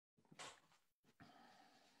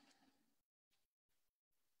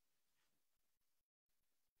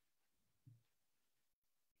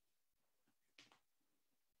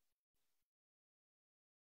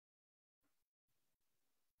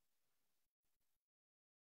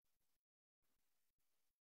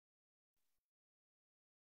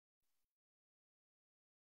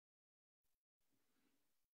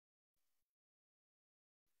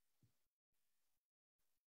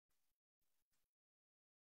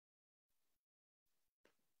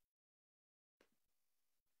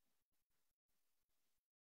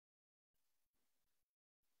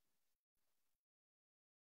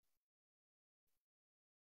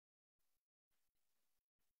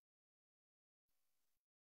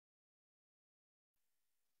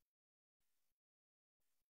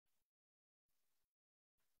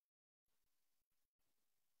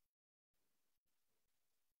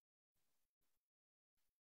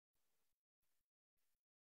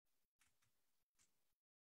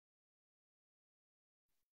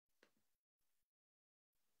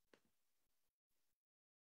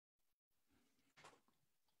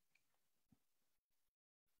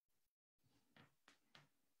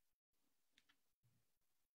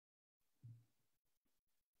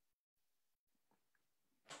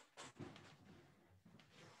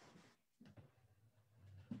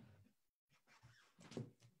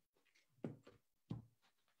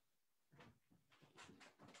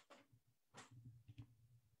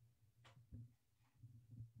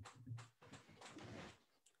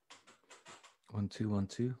1, 2, 1,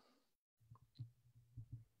 2.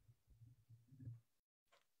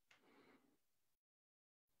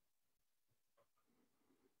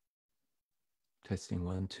 Testing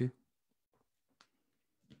 1, 2.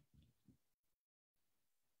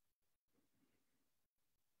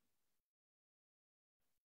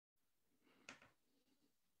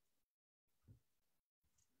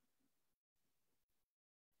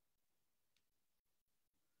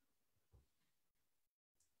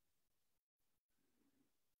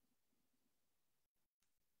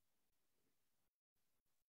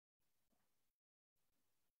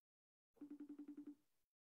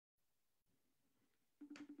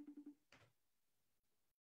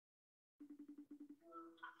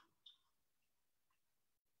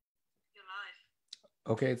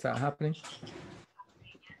 Okay, is that happening?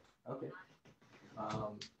 Okay.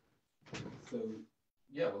 So,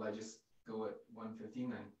 yeah, will I just go at 1:15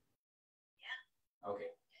 then? Yeah. Okay.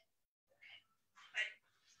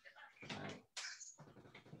 Right.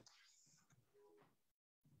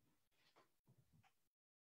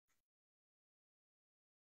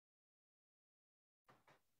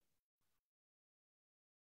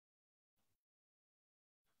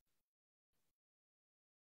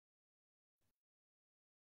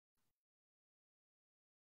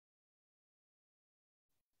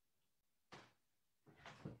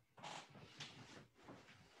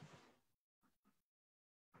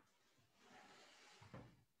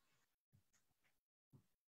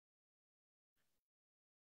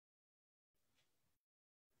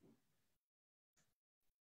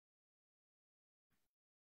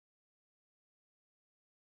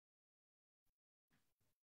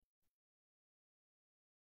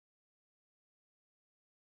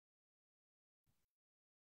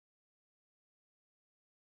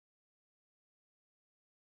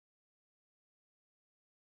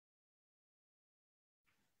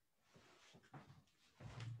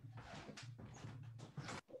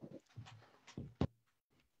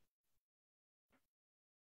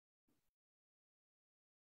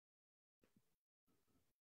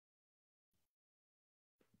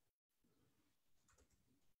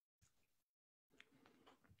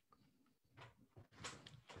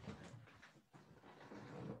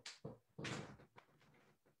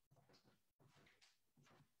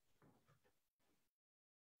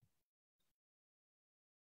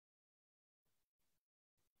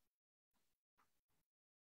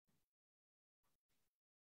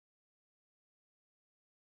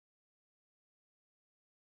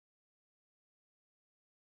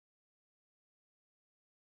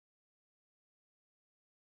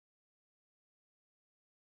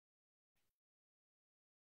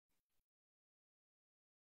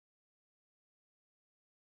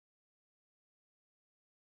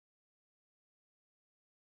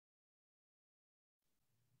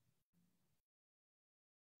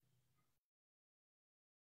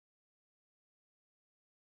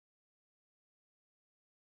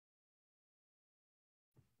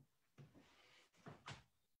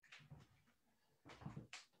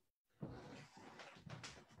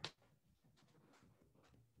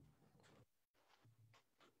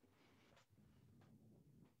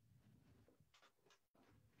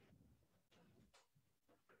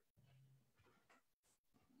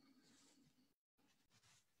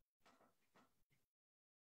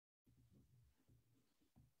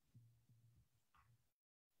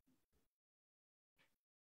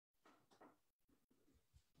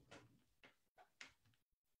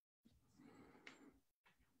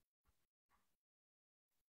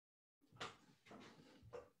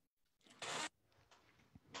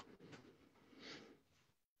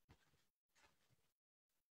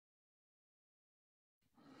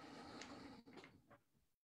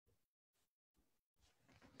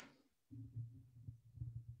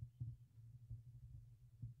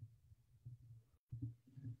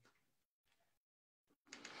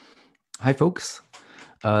 Hi, folks.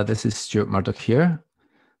 This is Stuart Murdoch here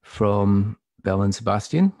from Bell and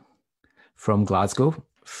Sebastian, from Glasgow,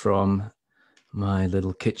 from my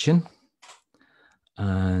little kitchen.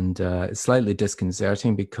 And it's slightly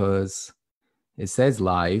disconcerting because it says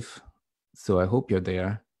live, so I hope you're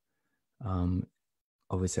there.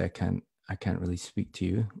 Obviously, I can't really speak to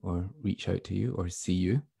you or reach out to you or see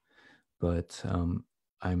you, but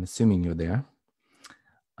I'm assuming you're there.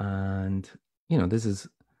 And, you know, this is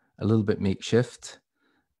a little bit makeshift.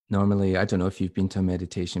 Normally, I don't know if you've been to a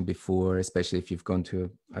meditation before, especially if you've gone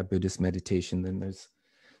to a Buddhist meditation, then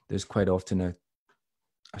there's quite often a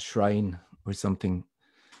shrine or something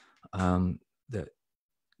that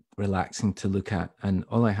relaxing to look at. And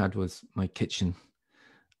all I had was my kitchen,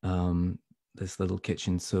 this little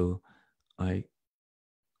kitchen. So I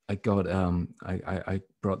I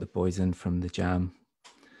brought the boys in from the jam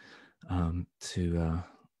well,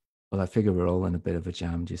 I figure we're all in a bit of a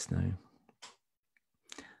jam just now.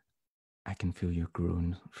 I can feel your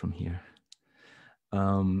groan from here.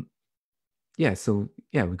 Yeah, so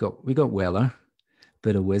yeah, we got Weller,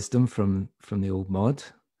 bit of wisdom from the old mod,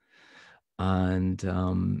 and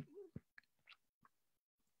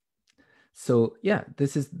so yeah,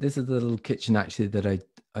 this is the little kitchen actually that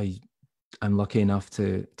I'm lucky enough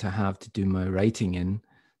to have to do my writing in,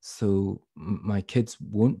 so my kids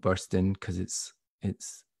won't burst in because it's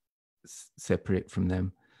separate from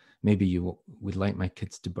them. Maybe you would like my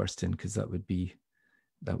kids to burst in because that would be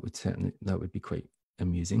quite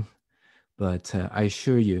amusing. But I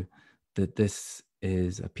assure you that this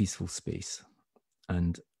is a peaceful space,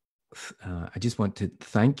 and I just want to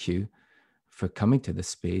thank you for coming to this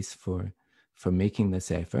space, for making this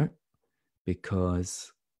effort,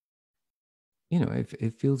 because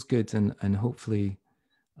it feels good, and hopefully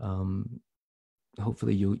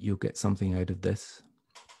you'll get something out of this.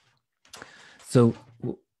 So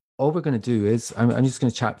all we're going to do is I'm just going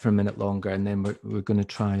to chat for a minute longer, and then we're going to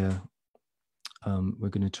try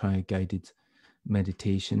a guided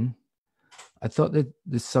meditation. I thought that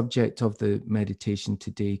the subject of the meditation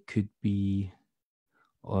today could be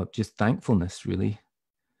just thankfulness, really.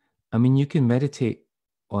 I mean, you can meditate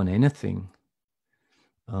on anything.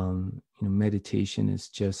 Meditation is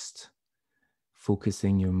just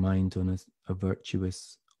focusing your mind on a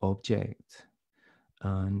virtuous object.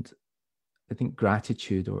 And I think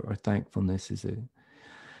gratitude or thankfulness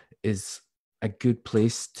is a good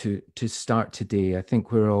place to start today. I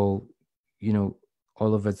think we're all,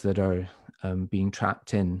 all of us that are being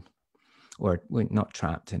trapped in, or well, not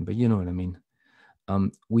trapped in, but you know what I mean.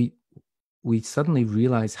 We suddenly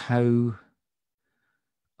realize how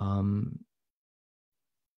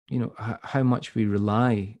how much we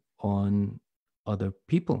rely on other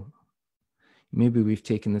people. Maybe we've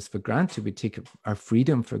taken this for granted. We take our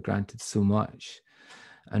freedom for granted so much,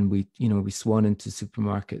 and we swan into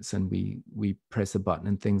supermarkets and we press a button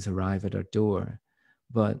and things arrive at our door.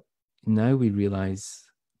 But now we realize,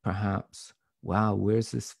 perhaps, wow,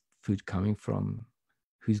 where's this food coming from?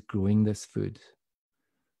 Who's growing this food?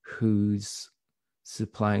 Who's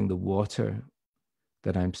supplying the water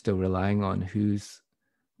that I'm still relying on? Who's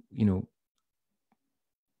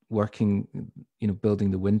working,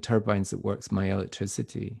 building the wind turbines that works my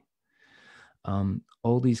electricity?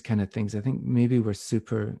 All these kind of things. I think maybe we're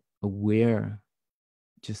super aware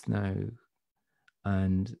just now,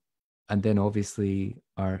 and then obviously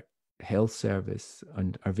our health service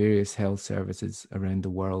and our various health services around the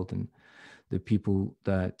world, and the people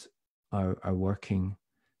that are working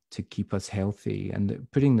to keep us healthy and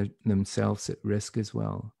putting themselves at risk as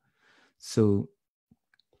well. So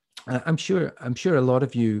I'm sure a lot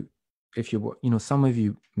of you, if some of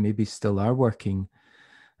you maybe still are working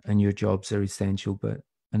and your jobs are essential,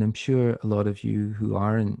 and I'm sure a lot of you who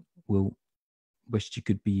aren't will wish you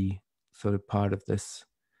could be sort of part of this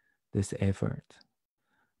effort.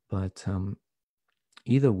 But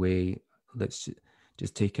either way, let's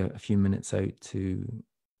just take a few minutes out to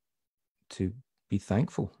be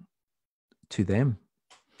thankful to them,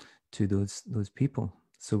 to those people.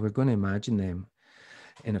 So we're going to imagine them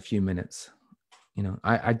in a few minutes.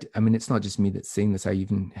 I mean, it's not just me that's saying this. I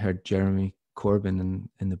even heard Jeremy Corbyn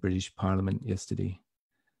in the British Parliament yesterday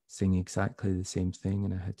saying exactly the same thing,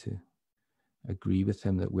 and I had to agree with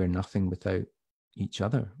him that we're nothing without each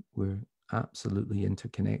other. We're absolutely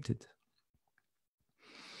interconnected.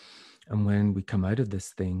 And when we come out of this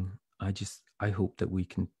thing, I hope that we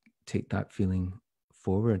can take that feeling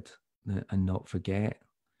forward and not forget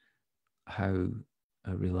how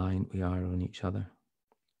reliant we are on each other.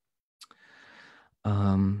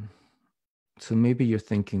 So maybe you're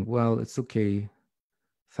thinking, well, it's okay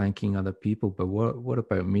thanking other people, but what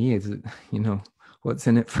about me? Is it, what's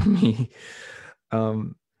in it for me?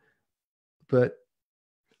 But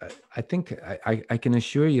I think I can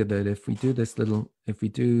assure you that if we do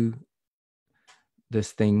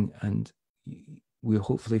this thing, and we'll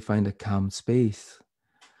hopefully find a calm space.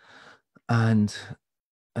 And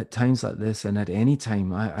at times like this, and at any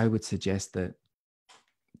time, I would suggest that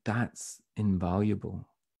that's invaluable.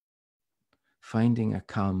 Finding a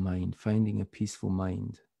calm mind, finding a peaceful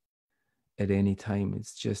mind at any time,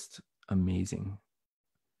 it's just amazing.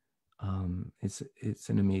 It's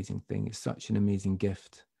an amazing thing. It's such an amazing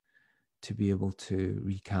gift to be able to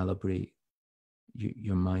recalibrate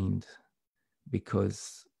your mind,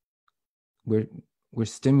 because we're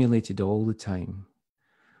stimulated all the time.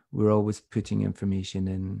 We're always putting information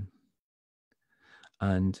in,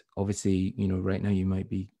 and obviously, right now you might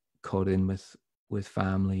be caught in with with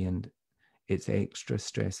family, and it's extra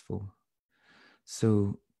stressful.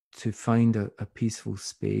 So to find a peaceful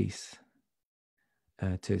space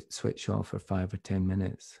to switch off for 5 or 10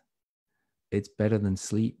 minutes, it's better than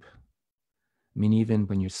sleep. I mean, even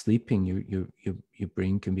when you're sleeping, your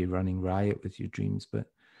brain can be running riot with your dreams. But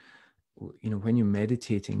when you're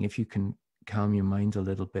meditating, if you can calm your mind a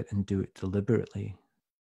little bit and do it deliberately,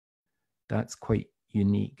 that's quite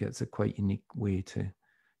unique. That's a quite unique way to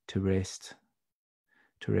rest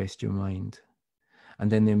your mind.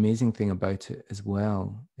 And then the amazing thing about it as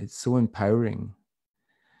well, it's so empowering,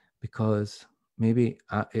 because maybe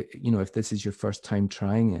if this is your first time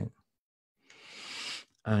trying it,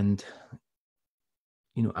 and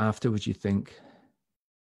afterwards you think,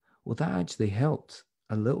 well, that actually helped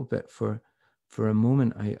a little bit. For a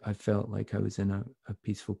moment, I felt like I was in a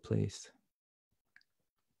peaceful place.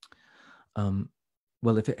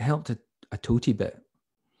 Well, if it helped a totty bit,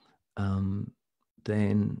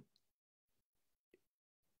 then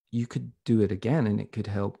you could do it again and it could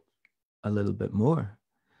help a little bit more.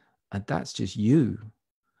 And that's just you.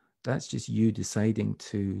 That's just you deciding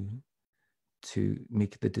to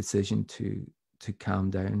make the decision to calm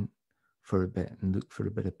down for a bit and look for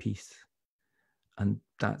a bit of peace. And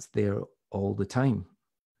that's there all the time.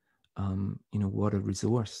 What a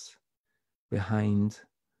resource behind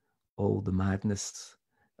all the madness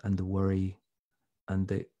and the worry and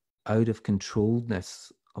the out of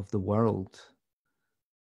controlledness of the world.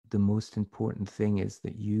 The most important thing is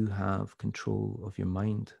that you have control of your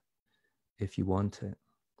mind if you want it.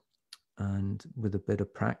 And with a bit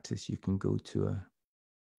of practice, you can go to a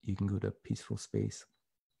peaceful space.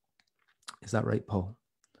 Is that right, Paul?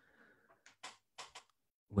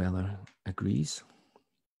 Weller agrees.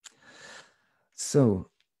 So,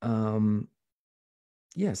 so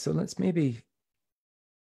let's maybe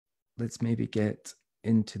get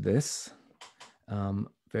into this.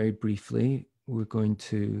 Very briefly, we're going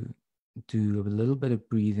to do a little bit of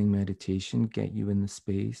breathing meditation, get you in the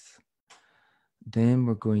space. Then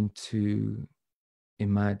we're going to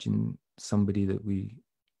imagine somebody that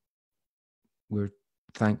we're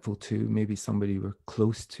thankful to, maybe somebody we're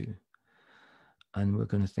close to. And we're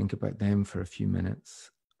going to think about them for a few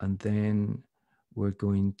minutes. And then we're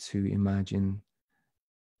going to imagine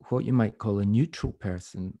what you might call a neutral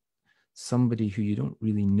person, somebody who you don't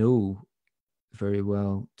really know very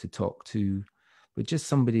well to talk to, but just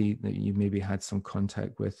somebody that you maybe had some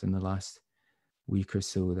contact with in the last week or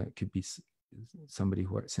so. That could be somebody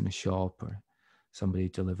who works in a shop, or somebody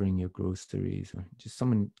delivering your groceries, or just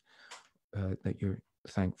someone that you're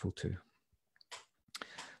thankful to.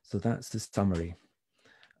 So that's the summary.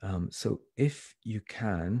 So if you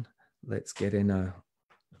can, let's get in a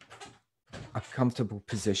comfortable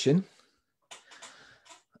position.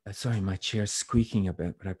 Sorry, my chair's squeaking a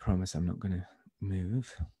bit, but I promise I'm not going to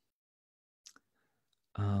move.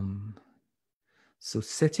 So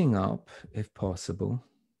sitting up, if possible,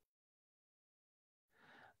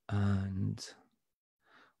 and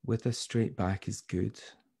with a straight back is good.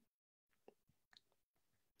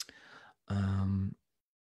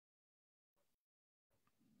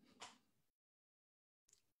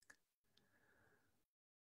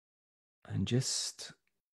 And just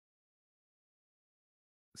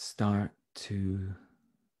start to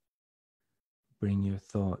bring your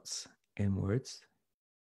thoughts inwards.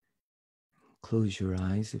 Close your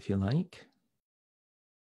eyes if you like.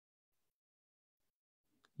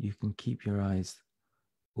 You can keep your eyes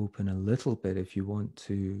open a little bit if you want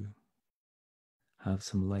to have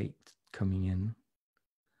some light coming in.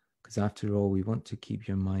 Because after all, we want to keep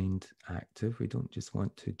your mind active. We don't just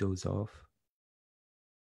want to doze off.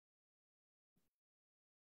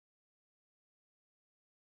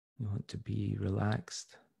 You want to be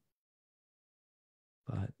relaxed,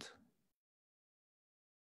 but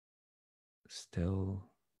still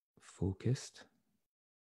focused.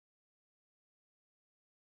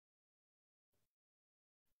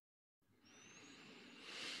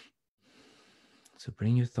 So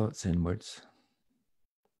bring your thoughts inwards.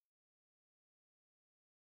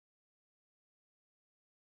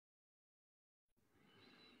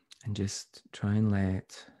 And just try and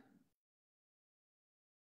let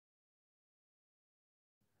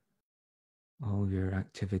all your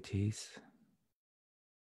activities,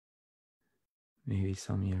 maybe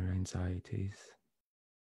some of your anxieties,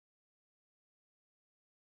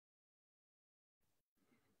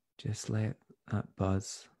 just let that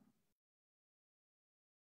buzz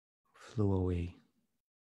flow away.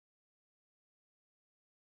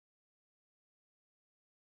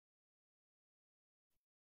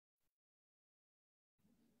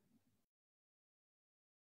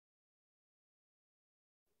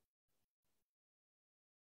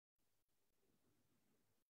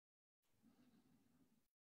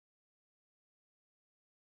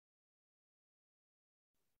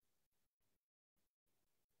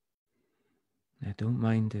 I don't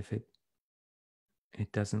mind if it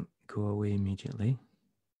doesn't go away immediately.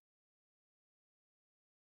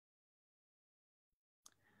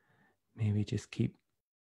 Maybe just keep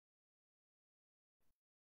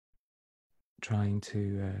trying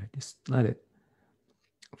to just let it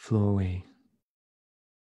flow away.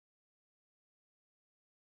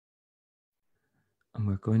 And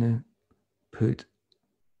we're going to put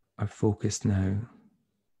our focus now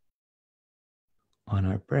on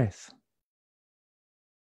our breath,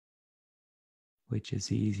 which is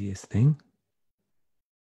the easiest thing.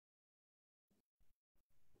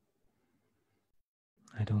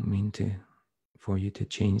 I don't mean for you to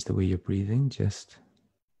change the way you're breathing, just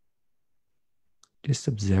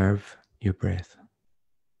observe your breath.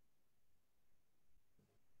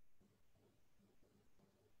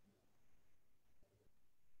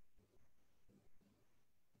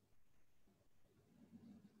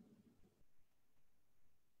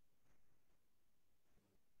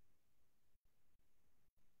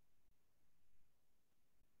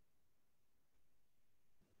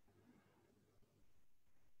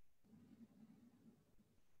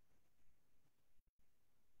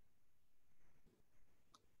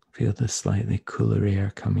 Feel the slightly cooler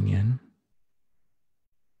air coming in.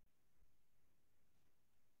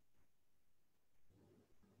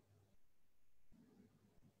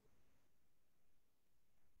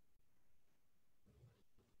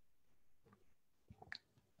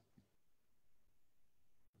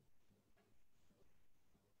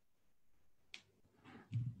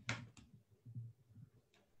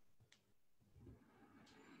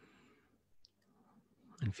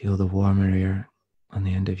 And feel the warmer air on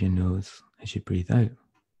the end of your nose as you breathe out.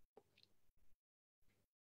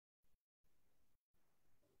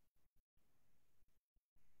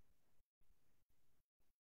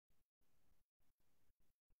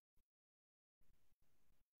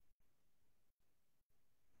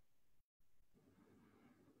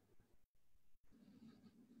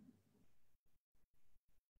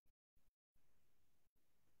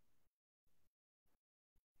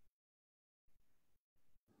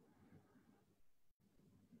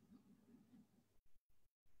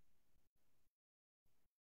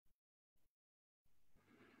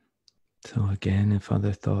 So again, if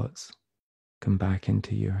other thoughts come back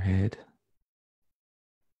into your head,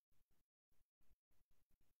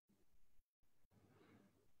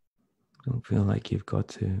 don't feel like you've got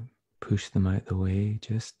to push them out the way.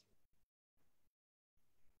 Just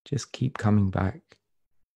keep coming back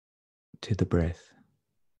to the breath.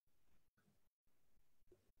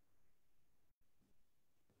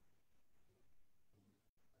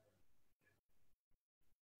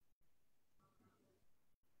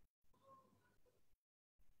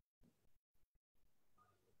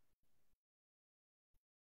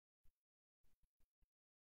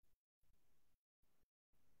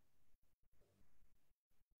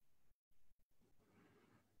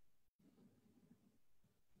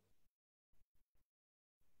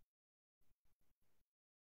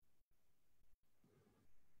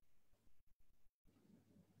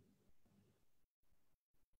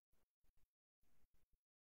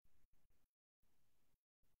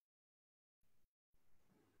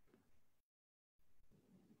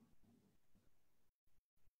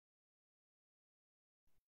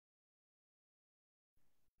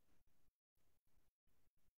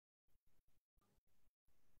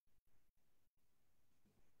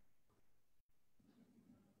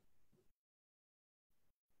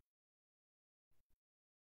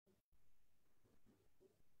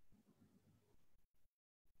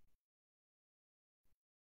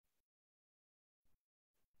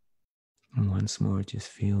 And once more, just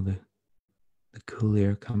feel the cool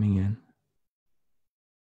air coming in,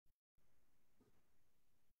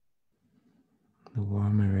 the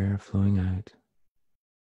warmer air flowing out,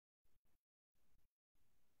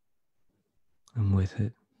 and with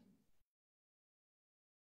it,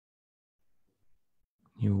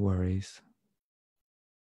 your worries.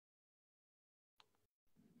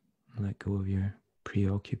 Let go of your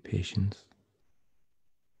preoccupations.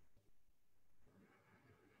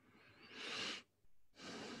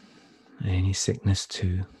 Any sickness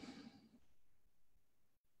too.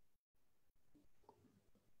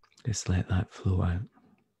 Just let that flow out.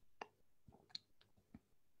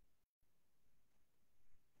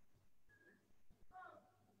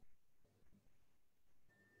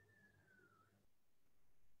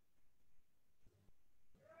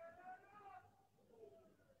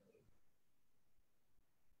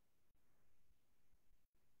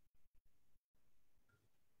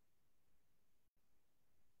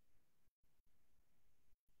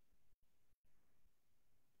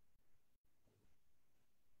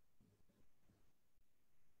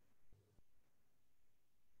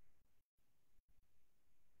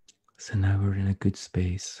 So now we're in a good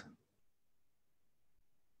space.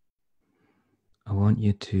 I want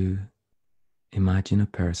you to imagine a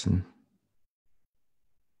person,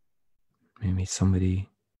 maybe somebody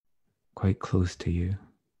quite close to you,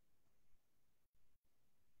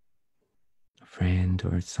 a friend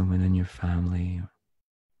or someone in your family, or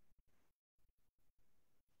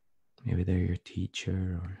maybe they're your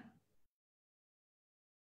teacher or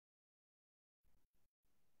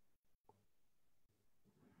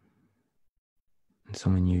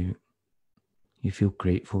someone you feel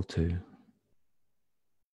grateful to.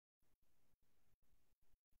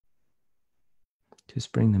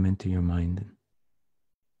 Just bring them into your mind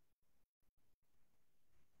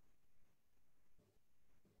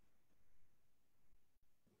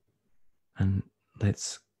and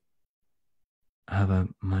let's have a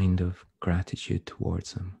mind of gratitude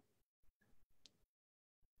towards them.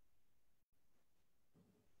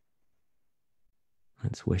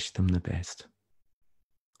 Let's wish them the best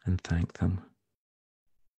and thank them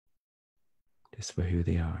just for who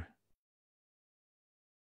they are.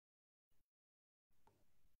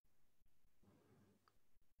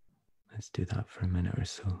 Let's do that for a minute or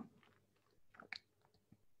so.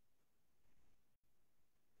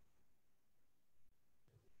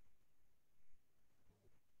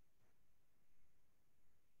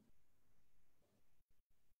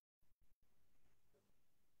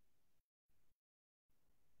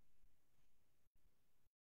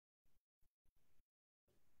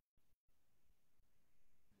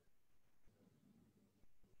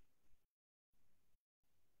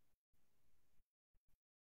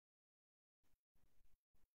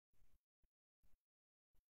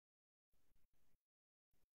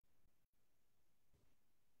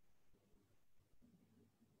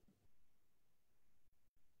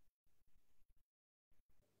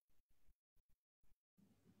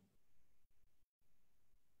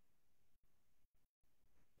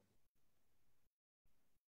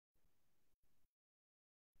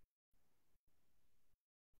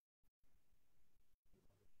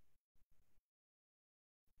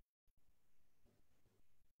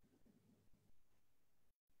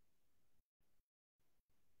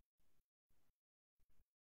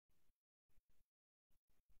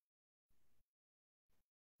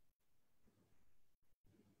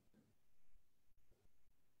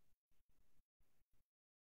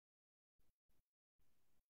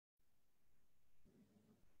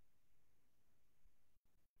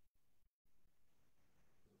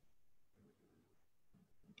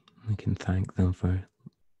 We can thank them for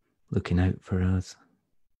looking out for us,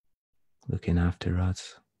 looking after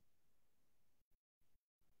us.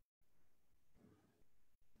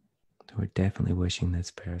 We're definitely wishing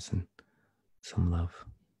this person some love.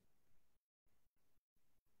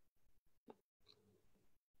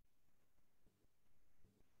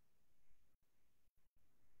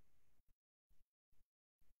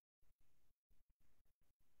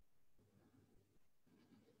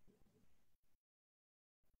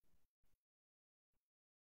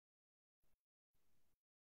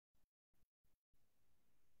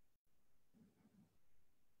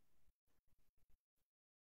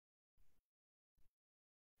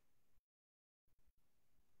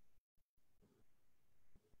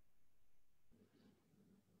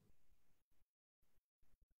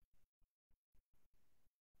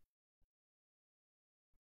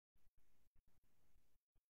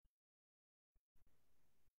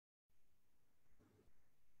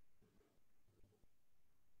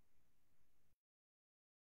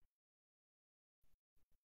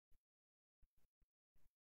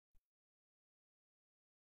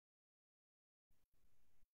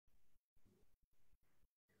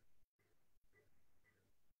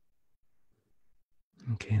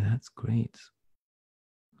 Okay, that's great.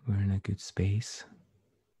 We're in a good space.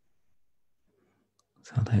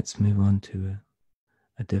 So let's move on to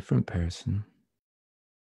a different person,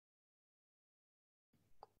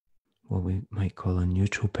 what we might call a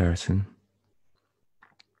neutral person.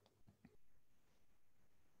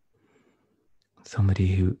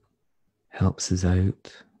 Somebody who helps us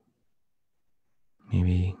out.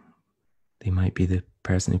 Maybe they might be the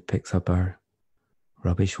person who picks up our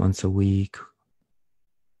rubbish once a week,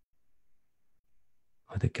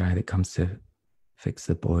 or the guy that comes to fix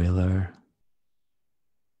the boiler,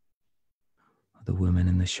 or the woman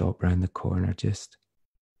in the shop round the corner, just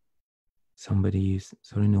somebody you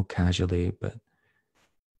sort of know casually, but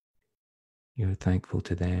you're thankful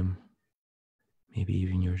to them. Maybe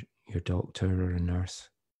even your doctor or a nurse.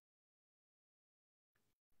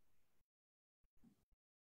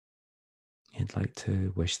 You'd like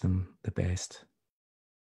to wish them the best.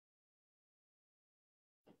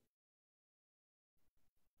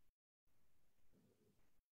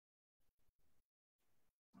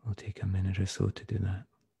 We'll take a minute or so to do that.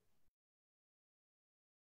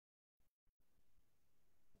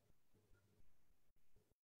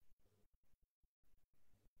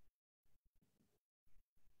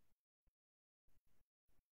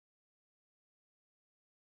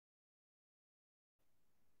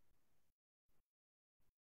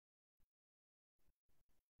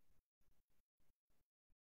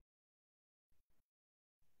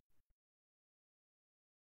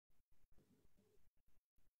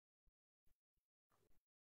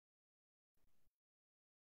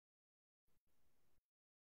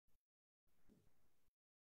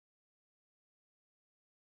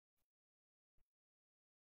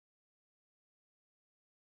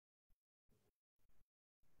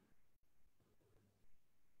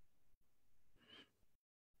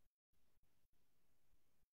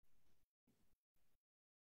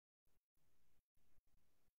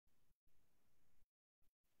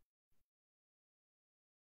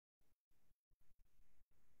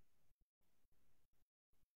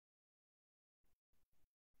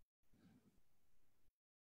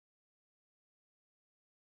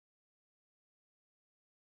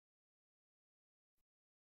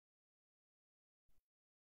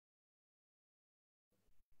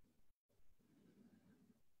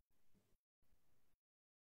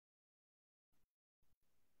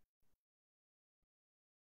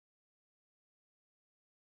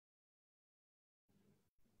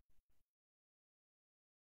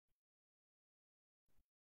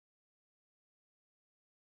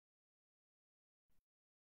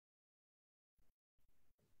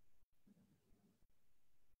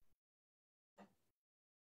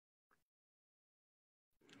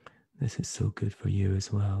 This is so good for you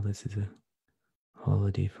as well. This is a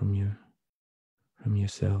holiday from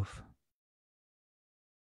yourself.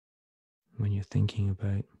 When you're thinking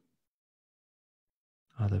about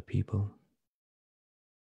other people,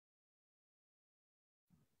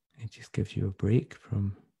 it just gives you a break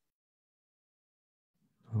from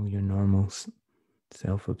all your normal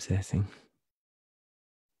self-obsessing.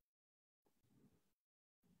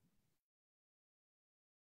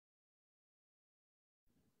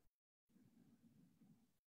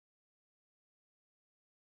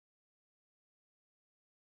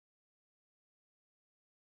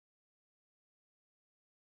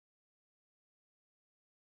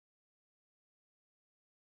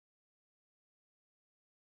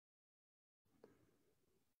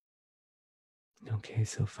 Okay,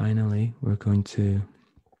 so finally, we're going to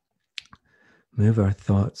move our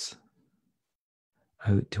thoughts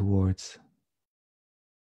out towards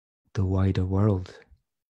the wider world.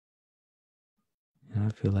 And I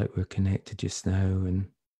feel like we're connected just now, and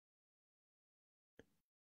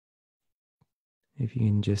if you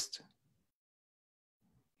can just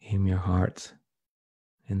aim your heart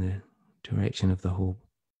in the direction of the whole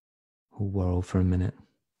world for a minute,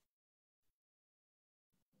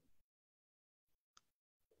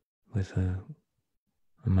 with a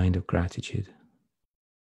mind of gratitude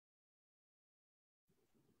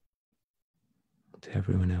to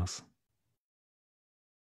everyone else.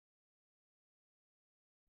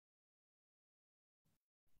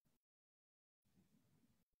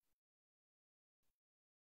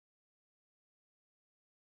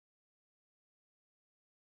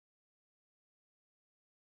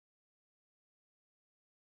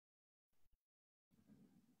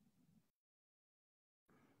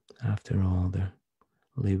 After all, they're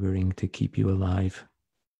laboring to keep you alive.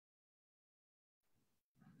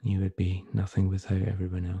 You would be nothing without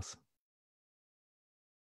everyone else.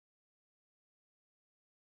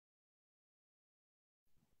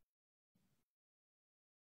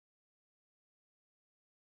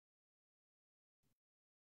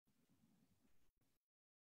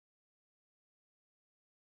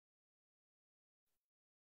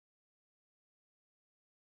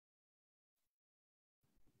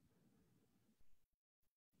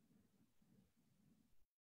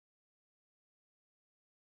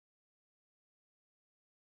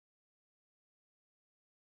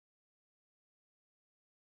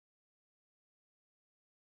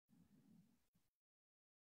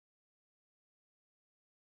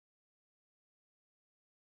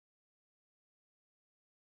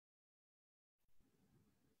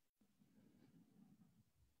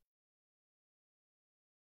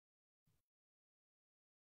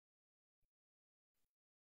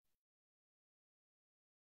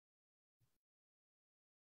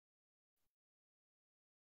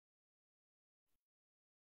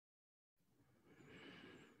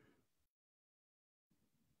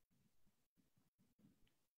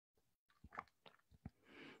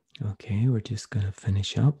 Okay, we're just going to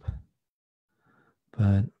finish up,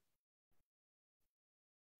 but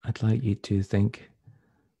I'd like you to think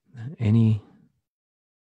any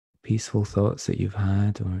peaceful thoughts that you've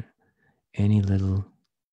had, or any little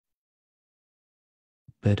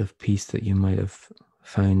bit of peace that you might have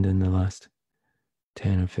found in the last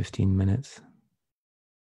 10 or 15 minutes.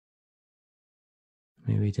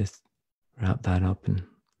 Maybe just wrap that up and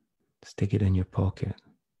stick it in your pocket,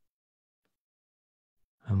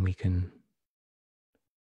 and we can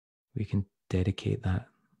dedicate that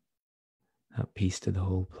peace to the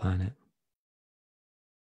whole planet.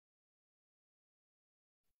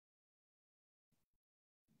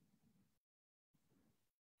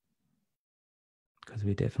 Because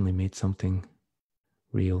we definitely made something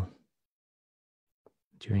real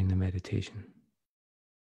during the meditation.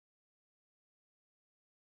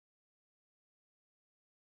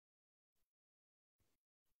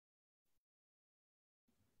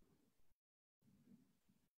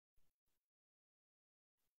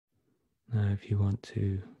 Now, if you want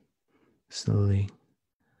to slowly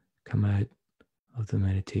come out of the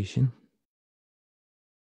meditation,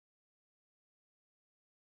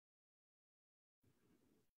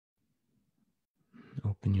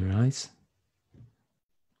 open your eyes.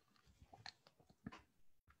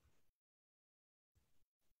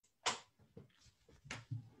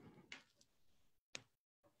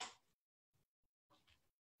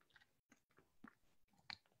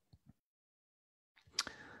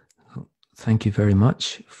 Thank you very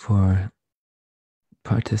much for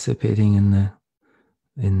participating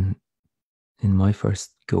in my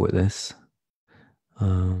first go at this.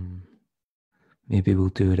 Maybe we'll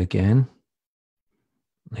do it again.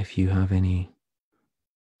 If you have any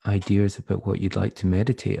ideas about what you'd like to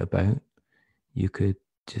meditate about, you could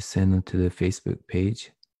just send them to the Facebook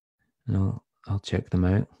page, and I'll check them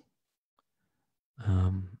out.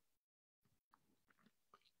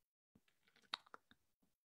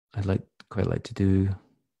 I'd quite like to do.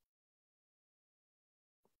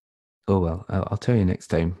 Oh well, I'll tell you next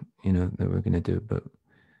time. That we're going to do it, but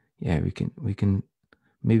yeah, we can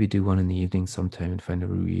maybe do one in the evening sometime and find a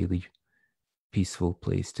really peaceful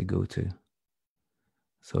place to go to,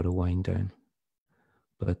 sort of wind down.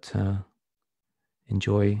 But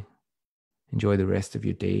enjoy the rest of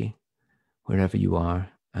your day wherever you are,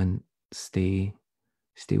 and stay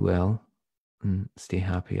well and stay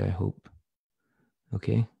happy, I hope.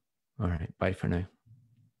 Okay? All right. Bye for now.